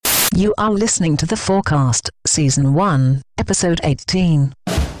You are listening to the FOARcast, Season 1, Episode 18.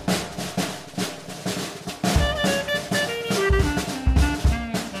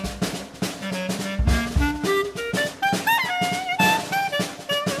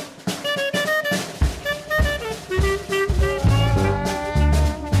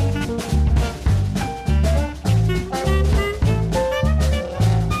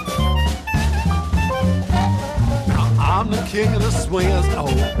 King of the swingers, oh,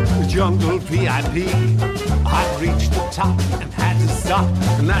 the jungle VIP. I reached the top and had to stop,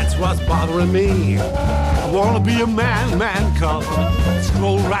 and that's what's bothering me. I wanna be a man cub,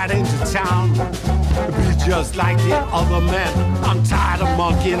 stroll right into town, be just like the other men. I'm tired of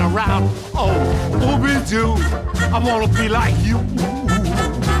monkeying around. Oh, ooby-doo, I wanna be like you.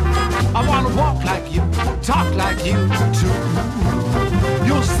 I wanna walk like you, talk like you too.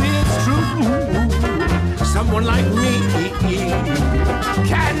 You'll see it's true. Someone like me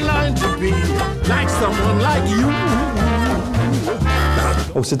can learn to be like someone like you.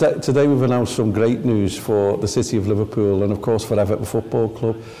 Oh, today we've announced some great news for the City of Liverpool and of course for Everton Football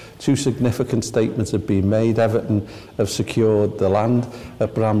Club. Two significant statements have been made. Everton have secured the land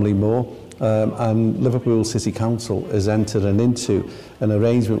at Bramley-Moore and Liverpool City Council is entering into an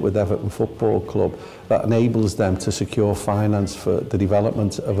arrangement with Everton Football Club that enables them to secure finance for the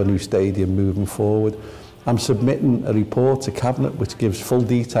development of a new stadium moving forward. I'm submitting a report to Cabinet which gives full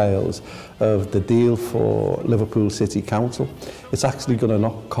details of the deal for Liverpool City Council. It's actually going to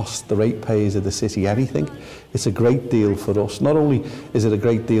not cost the ratepayers of the city anything. It's a great deal for us. Not only is it a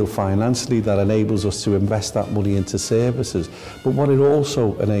great deal financially that enables us to invest that money into services, but what it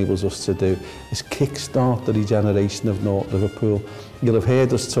also enables us to do is kickstart the regeneration of North Liverpool. You'll have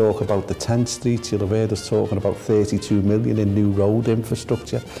heard us talk about the 10th Street, you'll have heard us talking about 32 million in new road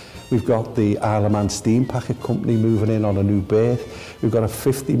infrastructure. We've got the Isle of Man Steam Packet Company moving in on a new berth. We've got a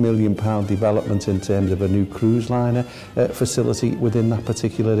 £50 million development in terms of a new cruise liner facility within that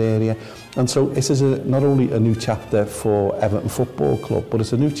particular area. And so this is not only a new chapter for Everton Football Club, but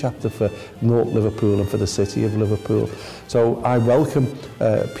it's a new chapter for North Liverpool and for the City of Liverpool. So I welcome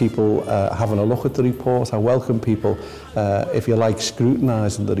people having a look at the report. I welcome people, if you like,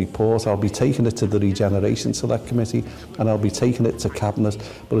 scrutinising the report. I'll be taking it to the Regeneration Select Committee and I'll be taking it to Cabinet.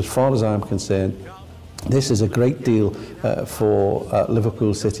 But as far as I'm concerned, this is a great deal for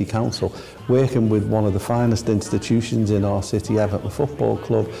Liverpool City Council, working with one of the finest institutions in our city, Everton Football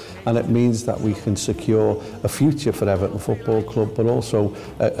Club, and it means that we can secure a future for Everton Football Club, but also,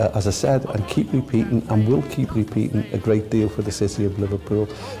 as I said, and keep repeating, and will keep repeating, a great deal for the City of Liverpool.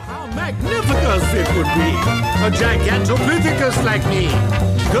 How magnificent it would be, a gigantopithecus like me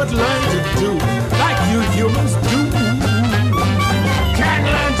could learn to do like you humans do. Can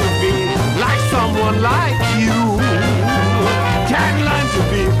learn to be like someone like you. Can learn to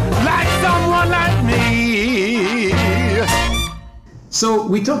be like someone like me. So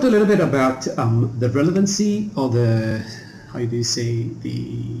we talked a little bit about the relevancy or the, how do you say,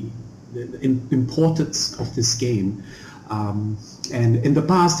 the importance of this game. And in the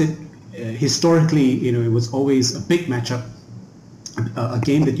past, historically, it was always a big matchup, a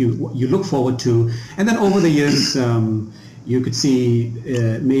game that you look forward to. And then over the years, you could see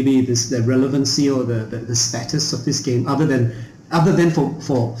maybe the relevancy or the status of this game, other than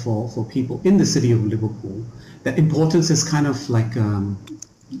for people in the City of Liverpool, that importance is kind of like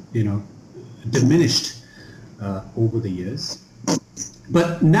diminished over the years.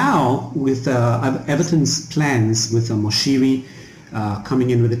 But now with Everton's plans, with Moshiri coming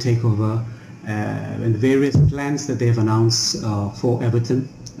in with a takeover and the various plans that they have announced for Everton,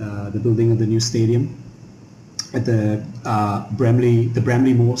 the building of the new stadium at the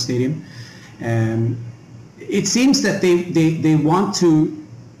Bramley-Moore Stadium. It seems that they want to,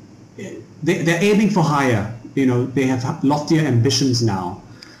 they're aiming for higher. They have loftier ambitions now,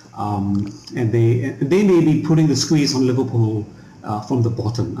 and they may be putting the squeeze on Liverpool from the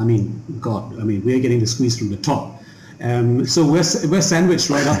bottom. We're getting the squeeze from the top. So we're sandwiched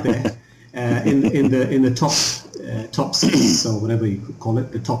right up there in the top six, or whatever you could call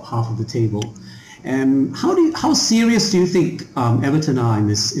it, the top half of the table. How serious do you think Everton are in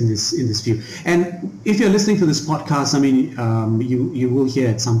this view? And if you're listening to this podcast, you will hear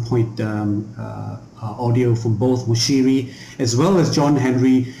at some point audio from both Moshiri as well as John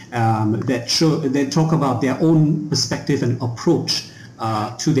Henry that talk about their own perspective and approach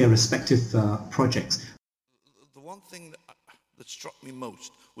to their respective projects. The one thing that struck me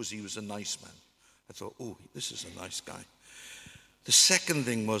most was he was a nice man. I thought, oh, this is a nice guy. The second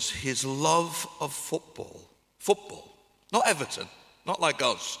thing was his love of football, not Everton, not like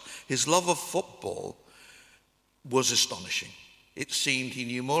us. His love of football was astonishing. It seemed he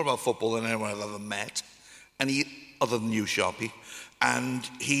knew more about football than anyone I've ever met, other than you, Sharpie, and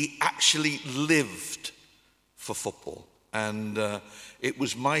he actually lived for football. And it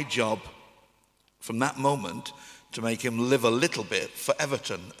was my job from that moment to make him live a little bit for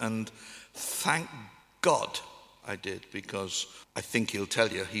Everton. And thank God I did, because I think he'll tell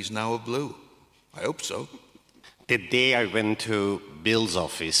you he's now a Blue. I hope so. The day I went to Bill's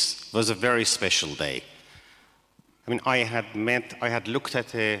office was a very special day. I mean, I had looked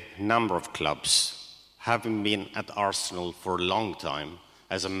at a number of clubs, having been at Arsenal for a long time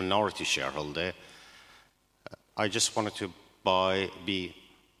as a minority shareholder. I just wanted to be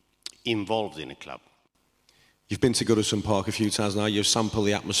involved in a club. You've been to Goodison Park a few times now. You've sampled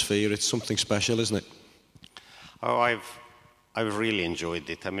the atmosphere. It's something special, isn't it? Oh, I've really enjoyed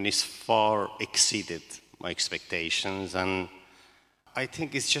it. I mean, it's far exceeded my expectations, and I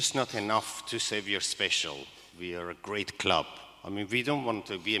think it's just not enough to say we are special. We are a great club. I mean, we don't want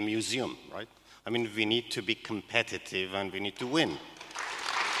to be a museum, right? I mean, we need to be competitive and we need to win.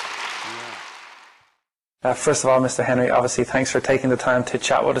 Yeah. First of all, Mr. Henry, obviously thanks for taking the time to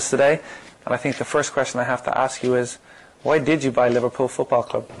chat with us today. And I think the first question I have to ask you is, why did you buy Liverpool Football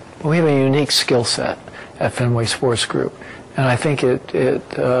Club? We have a unique skill set at Fenway Sports Group, and I think it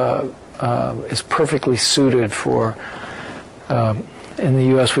is perfectly suited for, in the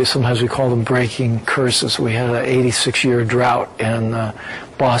U.S. sometimes we call them breaking curses. We had an 86-year drought in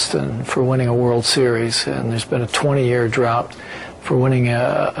Boston for winning a World Series, and there's been a 20-year drought for winning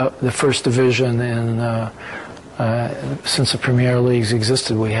the first division since the Premier League's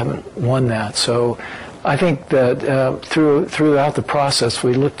existed. We haven't won that. So I think that throughout the process,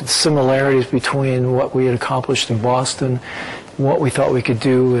 we looked at similarities between what we had accomplished in Boston, what we thought we could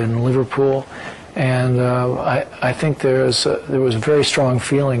do in Liverpool, and I think there was a very strong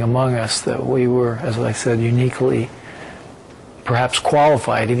feeling among us that we were, as I said, uniquely perhaps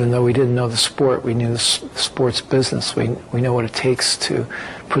qualified. Even though we didn't know the sport, we knew the sports business. We know what it takes to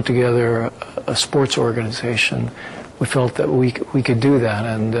put together a sports organization. We felt that we could do that,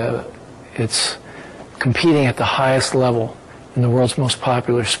 and it's competing at the highest level in the world's most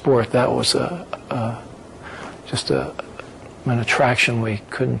popular sport. That was just an attraction we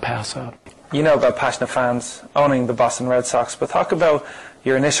couldn't pass up. You know about passionate fans owning the Boston Red Sox, but talk about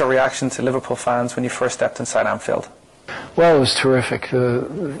your initial reaction to Liverpool fans when you first stepped inside Anfield. Well, it was terrific.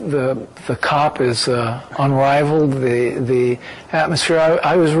 The cop is unrivaled. The atmosphere.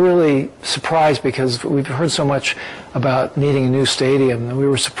 I was really surprised because we've heard so much about needing a new stadium, and we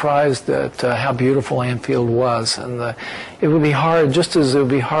were surprised at how beautiful Anfield was. And it would be hard, just as it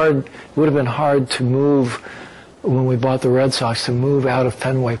would have been hard to move when we bought the Red Sox, to move out of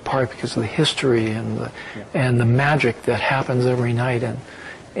Fenway Park because of the history and the magic that happens every night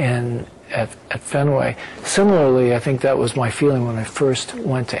at Fenway. Similarly, I think that was my feeling when I first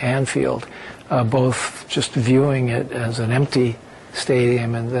went to Anfield, both just viewing it as an empty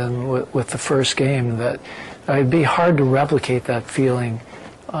stadium and then with the first game, that it'd be hard to replicate that feeling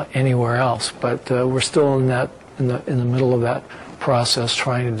anywhere else. But we're still in the middle of that process,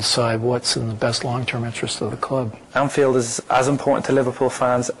 trying to decide what's in the best long-term interest of the club. Anfield is as important to Liverpool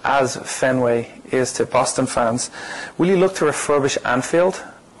fans as Fenway is to Boston fans. Will you look to refurbish Anfield,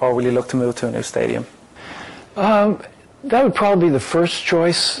 or will you look to move to a new stadium? That would probably be the first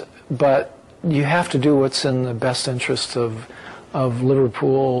choice, but you have to do what's in the best interest of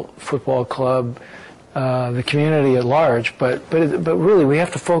Liverpool Football Club, the community at large. But really, we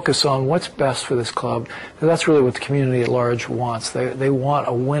have to focus on what's best for this club. That's really what the community at large wants. They want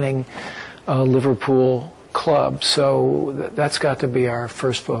a winning Liverpool club. So that's got to be our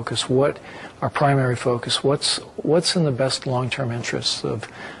first focus. Our primary focus. What's in the best long-term interests of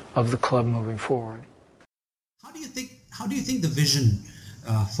the club moving forward? How do you think the vision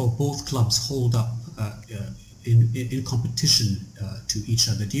for both clubs hold up in competition to each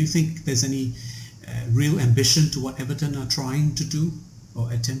other? Do you think there's any real ambition to what Everton are trying to do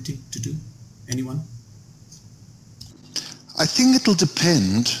or attempting to do? Anyone? I think it'll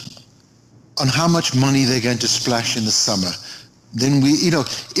depend on how much money they're going to splash in the summer. Then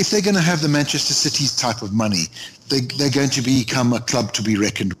if they're going to have the Manchester City's type of money, they're going to become a club to be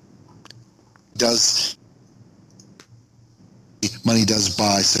reckoned with. Money does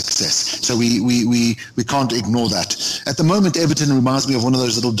buy success. So we can't ignore that. At the moment, Everton reminds me of one of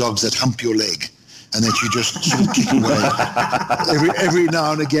those little dogs that hump your leg and that you just sort of kick away every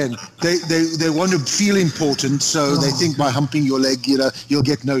now and again. They want to feel important, so they think by humping your leg, you'll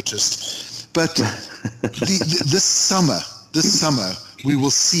get noticed. But this summer, we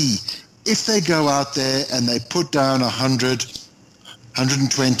will see if they go out there and they put down 100,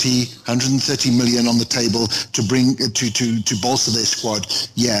 120, 130 million on the table to bring to bolster their squad,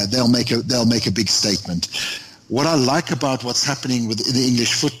 yeah, they'll make a big statement. What I like about what's happening with the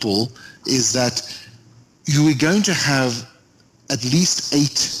English football is that you are going to have at least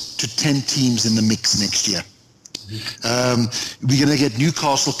 8 to 10 teams in the mix next year. We're going to get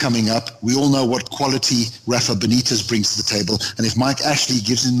Newcastle coming up. We all know what quality Rafa Benitez brings to the table. And if Mike Ashley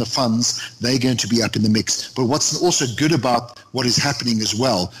gives him the funds, they're going to be up in the mix. But what's also good about what is happening as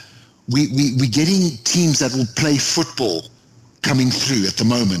well, we're getting teams that will play football coming through at the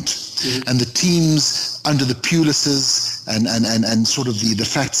moment. Mm-hmm. And the teams under the Pulises and sort of the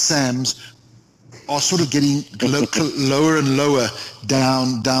Fat Sams are sort of getting lower and lower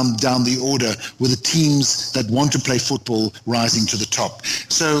down the order, with the teams that want to play football rising to the top.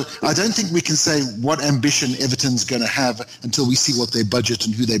 So I don't think we can say what ambition Everton's going to have until we see what their budget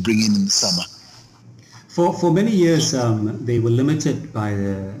and who they bring in the summer. For many years, they were limited by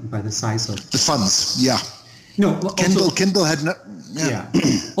the size of the funds. Yeah. No, Kendall had no. Yeah.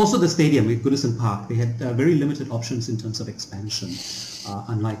 Also, the stadium with Goodison Park, they had very limited options in terms of expansion.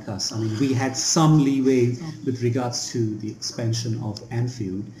 Unlike us, I mean, we had some leeway with regards to the expansion of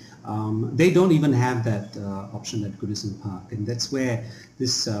Anfield. They don't even have that option at Goodison Park, and that's where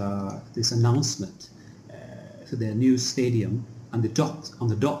this announcement for their new stadium on the docks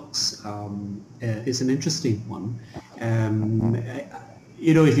is an interesting one.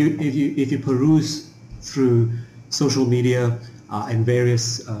 If you peruse through social media and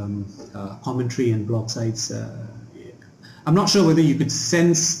various commentary and blog sites. I'm not sure whether you could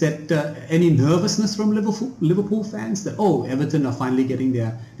sense that any nervousness from Liverpool fans that Everton are finally getting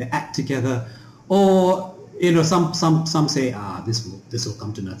their act together, or some say this will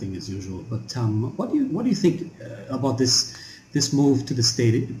come to nothing as usual. But what do you think about this move to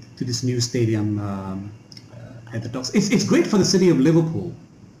this new stadium at the docks? It's great for the city of Liverpool.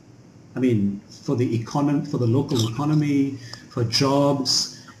 I mean, for the local economy, for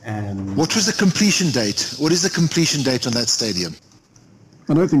jobs. What was the completion date? What is the completion date on that stadium?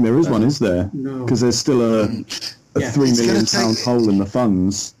 I don't think there is one, is there? No. Because there's still a £3 million hole in the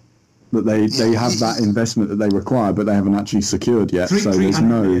funds that they have that investment that they require, but they haven't actually secured yet. So there's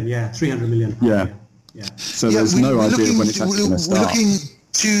no... Million, 300 million. Yeah. So there's no idea when it's actually going to start. We're looking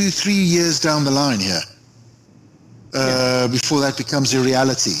 2-3 years down the line here before that becomes a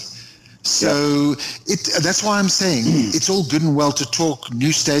reality. So that's why I'm saying it's all good and well to talk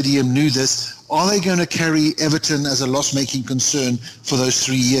new stadium, new this. Are they going to carry Everton as a loss-making concern for those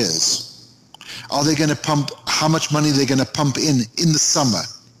 3 years? Are they going to pump, how much money they're going to pump in the summer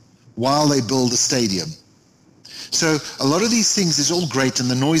while they build the stadium? So a lot of these things is all great, and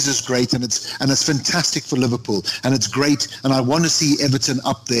the noise is great, and it's fantastic for Liverpool, and it's great, and I want to see Everton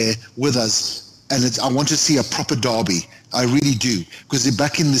up there with us, and I want to see a proper derby. I really do, because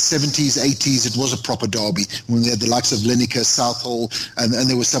back in the 70s, 80s, it was a proper derby when we had the likes of Lineker, Southall, and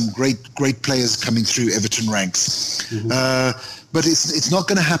there were some great players coming through Everton ranks. Mm-hmm. But it's not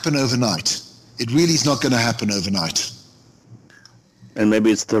going to happen overnight. It really is not going to happen overnight. And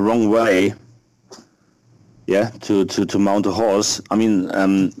maybe it's the wrong way, to mount a horse. I mean,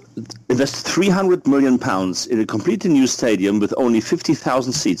 invest £300 million in a completely new stadium with only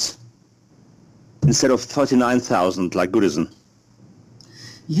 50,000 seats. Instead of 39,000 like Goodison.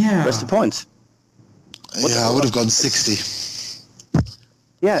 Yeah. That's the point. I would have gone 60.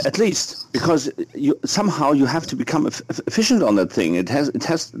 Yeah, at least, because you have to become efficient on that thing.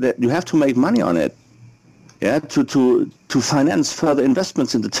 You have to make money on it. Yeah, to finance further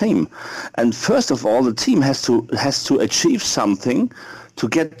investments in the team. And first of all, the team has to achieve something to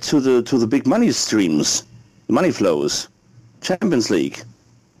get to the big money streams, the money flows, Champions League.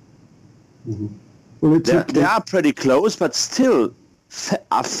 Mm-hmm. Well, they are pretty close, but still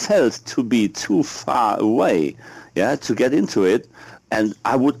are felt to be too far away, to get into it. And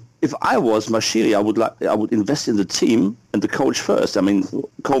I would, if I was Moshiri, I would invest in the team and the coach first. I mean,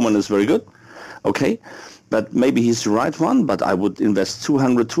 Coleman is very good, okay, but maybe he's the right one. But I would invest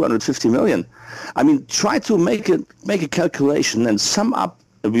 250 million. I mean, try to make a calculation and sum up.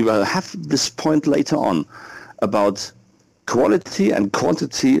 We will have this point later on about quality and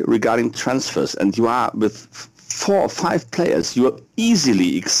quantity regarding transfers, and you are with 4 or 5 players, you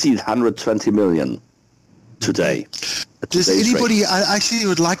easily exceed 120 million today. Does anybody? I actually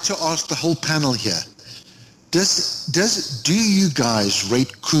would like to ask the whole panel here. Do you guys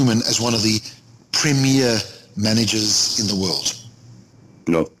rate Koeman as one of the premier managers in the world?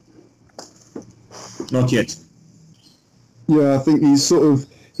 No, not yet. Yeah, I think he's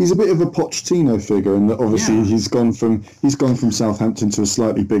a bit of a Pochettino figure, in that obviously he's gone from Southampton to a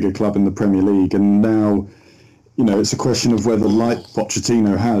slightly bigger club in the Premier League, and now it's a question of whether, like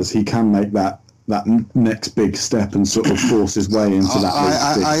Pochettino has, he can make that next big step and sort of force his way into that.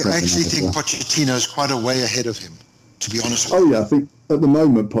 I actually think Pochettino is quite a way ahead of him, to be honest with you. Oh yeah, I think at the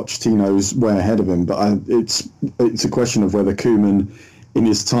moment Pochettino is way ahead of him, but it's a question of whether Koeman, in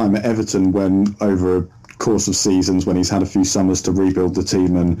his time at Everton, when over a course of seasons, when he's had a few summers to rebuild the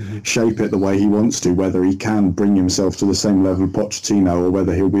team and shape it the way he wants to, whether he can bring himself to the same level of Pochettino, or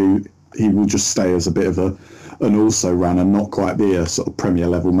whether he will just stay as a bit of an also-ran and not quite be a sort of Premier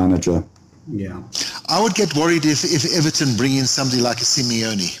level manager. Yeah, I would get worried if Everton bring in somebody like a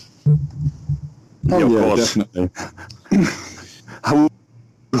Simeone. Oh yeah, definitely. I would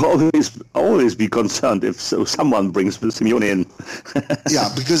always be concerned if someone brings Simeone in.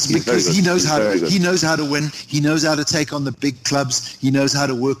 Yeah, because he knows how to win. He knows how to take on the big clubs. He knows how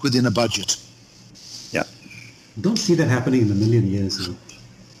to work within a budget. Yeah, don't see that happening in a million years.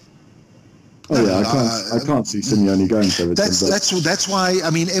 Oh yeah, I can't see Simeone going to Everton. That's why, I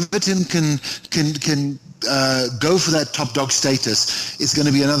mean, Everton can go for that top dog status. It's going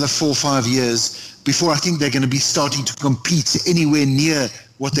to be another 4 or 5 years before I think they're going to be starting to compete anywhere near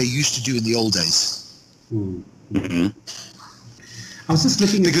what they used to do in the old days. Mm-hmm. I was just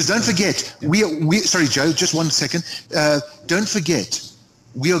looking because don't forget, we sorry Joe, just 1 second. Don't forget,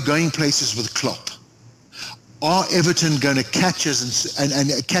 we are going places with Klopp. Are Everton going to catch us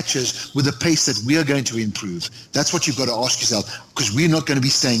and catch us with the pace that we are going to improve? That's what you've got to ask yourself, because we're not going to be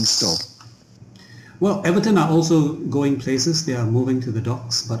staying still. Well, Everton are also going places. They are moving to the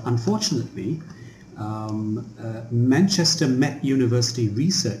docks, but unfortunately, Manchester Met University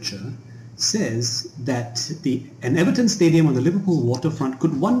researcher says that an Everton stadium on the Liverpool waterfront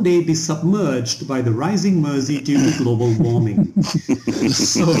could one day be submerged by the rising Mersey due to global warming.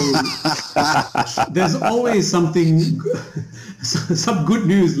 So there's always some good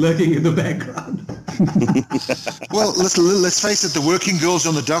news lurking in the background. Well, let's face it, the working girls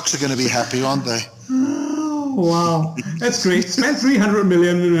on the docks are going to be happy, aren't they? Oh, wow, that's great. Spend 300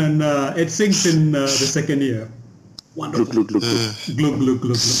 million and it sinks in the second year. Wonderful. Glug.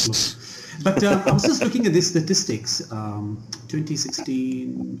 But I was just looking at these statistics,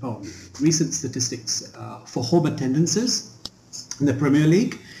 2016, recent statistics for home attendances in the Premier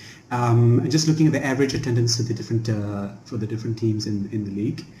League. Just looking at the average attendance for the different teams in the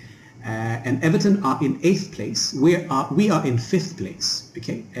league. And Everton are in 8th place. We are in 5th place,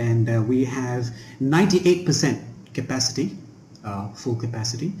 okay? And we have 98% capacity, full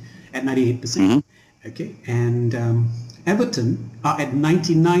capacity, at 98%. Mm-hmm. Okay, and Everton are at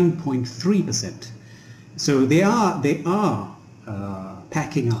 99.3%. So they are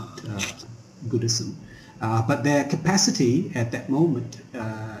packing out Goodison, but their capacity at that moment,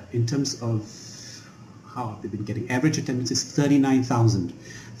 in terms of how they've been getting, average attendance is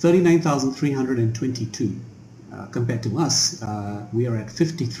 39,322. Compared to us, we are at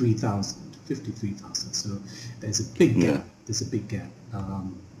 53,000. So there's a big gap. There's a big gap.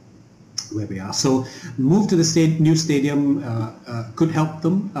 Where we are. So move to the new stadium could help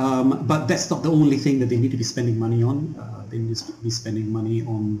them, but that's not the only thing that they need to be spending money on. They need to be spending money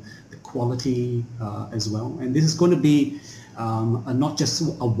on the quality as well. And this is going to be not just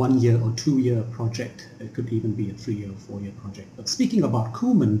a 1 year or 2 year project. It could even be a 3 year or 4 year project. But speaking about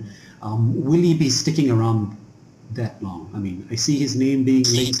Koeman, will he be sticking around that long? I mean, I see his name being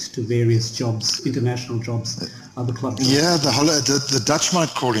linked to various jobs, international jobs, other clubs. Yeah, the Dutch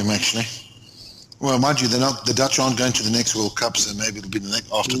might call him actually. Well, mind you, the Dutch aren't going to the next World Cup, so maybe it'll be the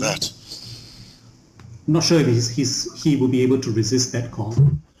next after that. I'm not sure if he will be able to resist that call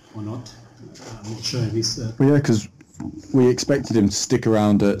or not. I'm not sure if he's... Well, yeah, because we expected him to stick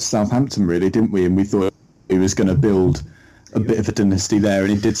around at Southampton, really, didn't we? And we thought he was going to build a bit of a dynasty there,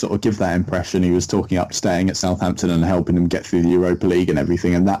 and he did sort of give that impression. He was talking up staying at Southampton and helping them get through the Europa League and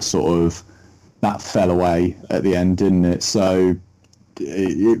everything, and that fell away at the end, didn't it? So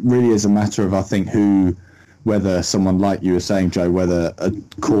it really is a matter of, I think, whether someone like you were saying, Joe, whether a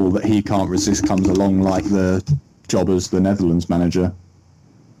call that he can't resist comes along, like the job as the Netherlands manager.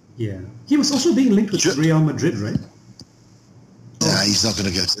 Yeah, he was also being linked with Real Madrid, right? Yeah, he's not going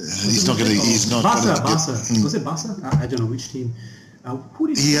to get. He's not going to. He's not Barca. going to get. Barca. Was it Barca? I don't know which team.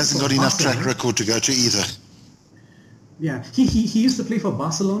 He hasn't got enough track record to go to either. Yeah, he used to play for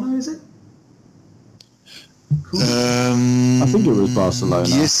Barcelona, is it? Cool. I think it was Barcelona.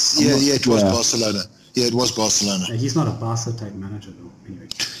 Yes, it was Barcelona. Yeah, it was Barcelona. Yeah, he's not a Barca type manager, though. Anyway.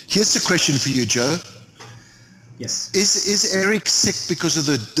 Here's the question for you, Joe. Yes. Is Eric sick because of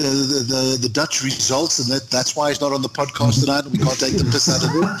the Dutch results, and that's why he's not on the podcast tonight, and we can't take the piss out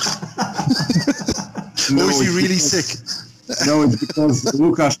of him? No, or is he really sick? No, it's because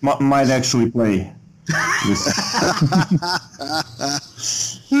Lucas might actually play.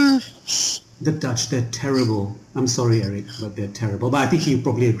 The Dutch, they're terrible. I'm sorry, Eric, but they're terrible. But I think you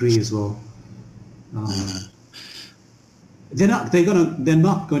probably agree as well. They're not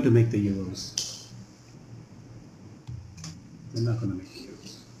going to make the Euros. They're not going to make the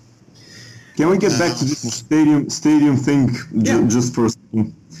Euros. Can we get back to this stadium thing just for a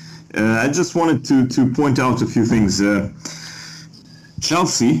second? I just wanted to point out a few things.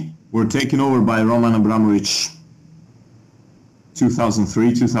 Chelsea were taken over by Roman Abramovich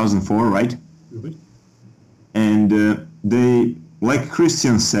 2003, 2004, right? Mm-hmm. And they, like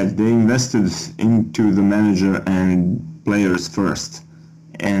Christian said, they invested into the manager and players first.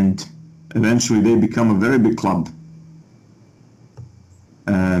 And eventually they become a very big club.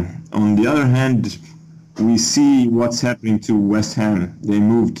 On the other hand, we see what's happening to West Ham. They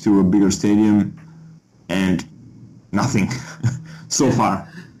moved to a bigger stadium and nothing so far.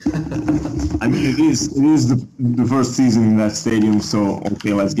 I mean, it is the first season in that stadium, so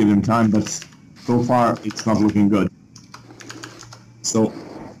okay, let's give them time, but so far it's not looking good. So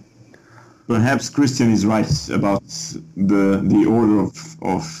perhaps Christian is right about the order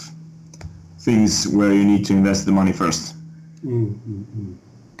of things where you need to invest the money first. Mm-hmm.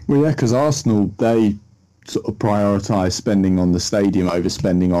 Well, yeah, because Arsenal, they sort of prioritise spending on the stadium over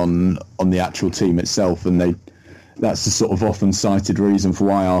spending on the actual team itself, and that's the sort of often cited reason for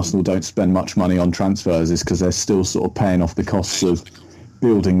why Arsenal don't spend much money on transfers, is because they're still sort of paying off the costs of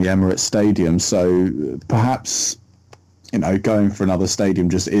building the Emirates Stadium. So perhaps, going for another stadium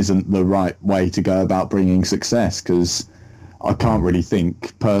just isn't the right way to go about bringing success, because I can't really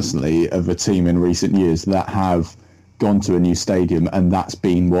think personally of a team in recent years that have gone to a new stadium and that's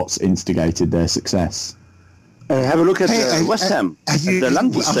been what's instigated their success. Have a look at West Ham, the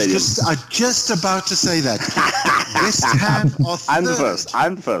London Stadium. I'm just about to say that. West Ham are third.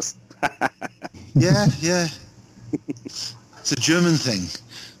 I'm the first. Yeah. It's a German thing.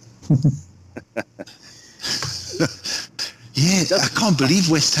 Yeah, I can't believe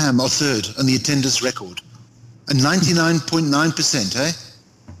West Ham are third on the attendance record. And 99.9%, eh?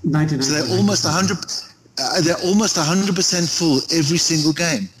 99%. So they're almost 100%. They're almost 100% full every single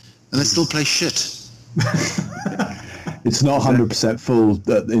game, and they still play shit. It's not 100% full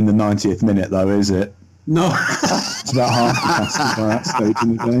in the 90th minute, though, is it? No. It's about half capacity by that stage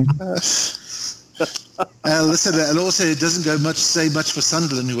in the game. Listen, and also it doesn't say much for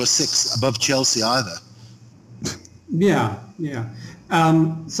Sunderland, who are 6 above Chelsea either. Yeah.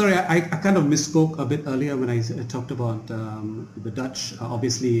 Sorry, I kind of misspoke a bit earlier when I talked about the Dutch.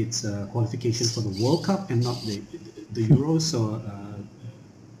 Obviously, it's a qualification for the World Cup and not the Euros, so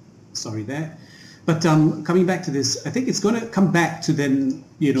sorry there. But coming back to this, I think it's going to come back to then,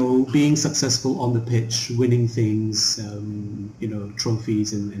 being successful on the pitch, winning things,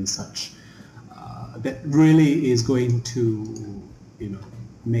 trophies and such. That really is going to,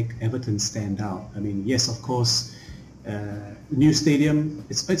 make Everton stand out. I mean, yes, of course, new stadium,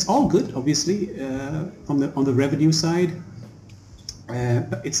 it's all good, obviously, on the revenue side.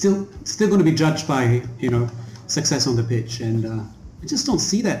 But it's still going to be judged by, success on the pitch, and I just don't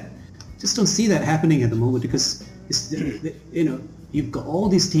see that. Happening at the moment, because you've got all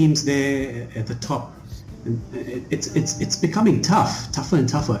these teams there at the top, and it's becoming tougher and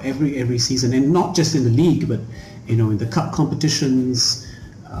tougher every season, and not just in the league, but in the cup competitions.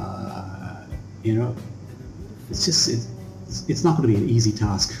 It's not going to be an easy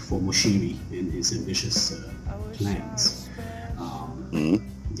task for Moshiri and his ambitious plans.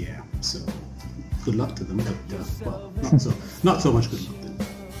 Yeah, so good luck to them, but not so much good luck to them.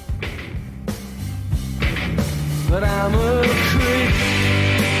 But I'm a creep.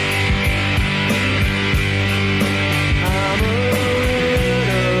 I'm a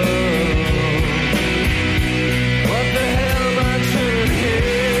widow. What the hell am I doing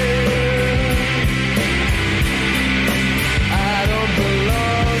here? I don't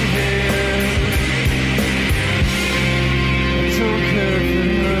belong here. I don't care for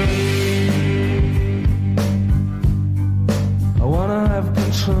her. I wanna have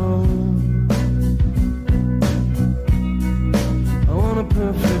control.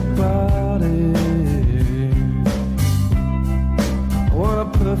 Perfect body, I want a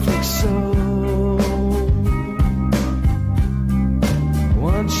perfect soul. I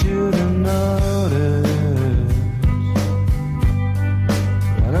want you to notice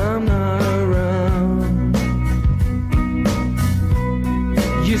when I'm not around.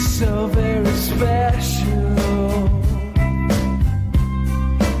 You're so very special.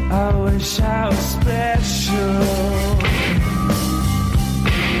 I wish I was special.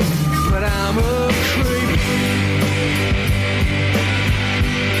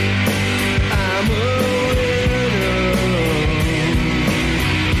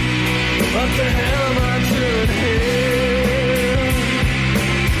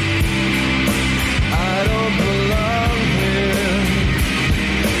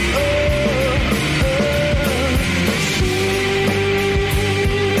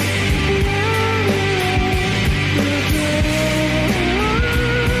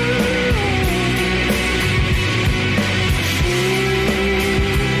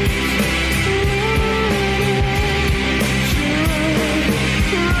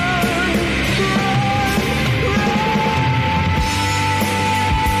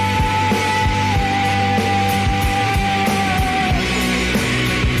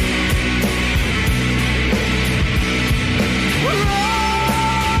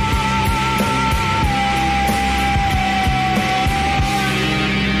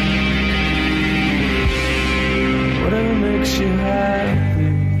 makes you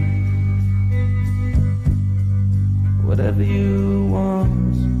happy. Whatever you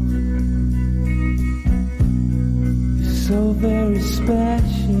want. You're so very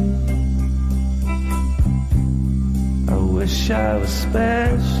special. I wish I was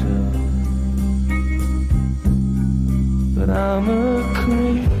special, but I'm a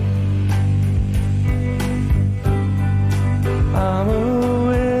creep. I'm a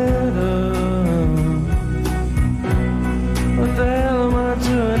widow. What the hell am I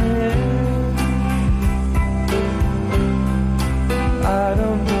doing here? I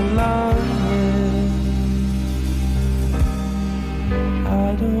don't belong here.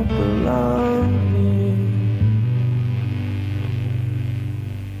 I don't belong.